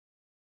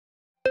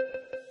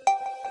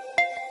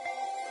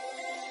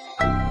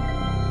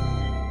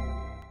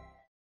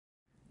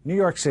New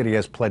York City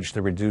has pledged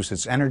to reduce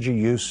its energy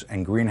use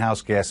and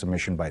greenhouse gas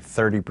emission by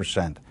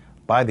 30%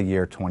 by the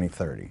year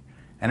 2030.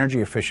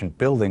 Energy-efficient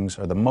buildings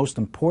are the most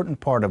important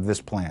part of this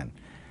plan,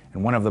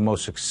 and one of the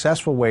most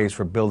successful ways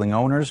for building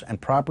owners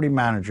and property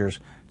managers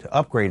to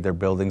upgrade their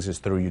buildings is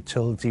through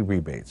utility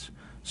rebates,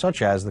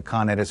 such as the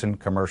Con Edison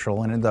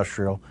Commercial and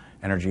Industrial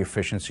Energy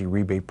Efficiency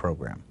Rebate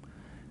Program.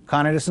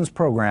 Con Edison's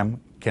program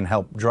can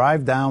help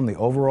drive down the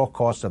overall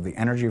cost of the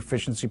energy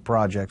efficiency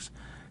projects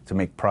to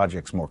make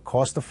projects more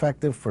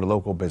cost-effective for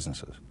local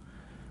businesses.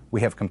 We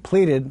have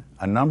completed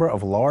a number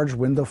of large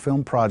window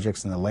film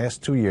projects in the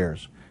last 2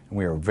 years, and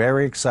we are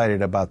very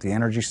excited about the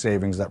energy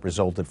savings that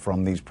resulted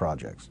from these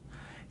projects.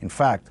 In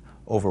fact,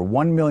 over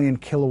 1 million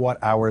kilowatt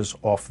hours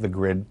off the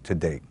grid to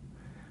date.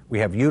 We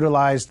have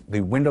utilized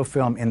the Window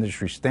Film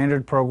Industry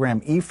Standard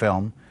Program,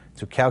 E-Film,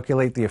 to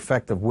calculate the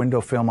effect of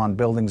window film on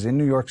buildings in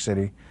New York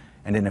City,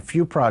 and in a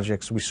few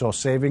projects we saw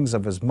savings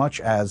of as much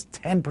as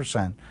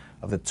 10%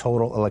 of the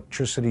total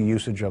electricity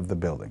usage of the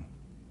building.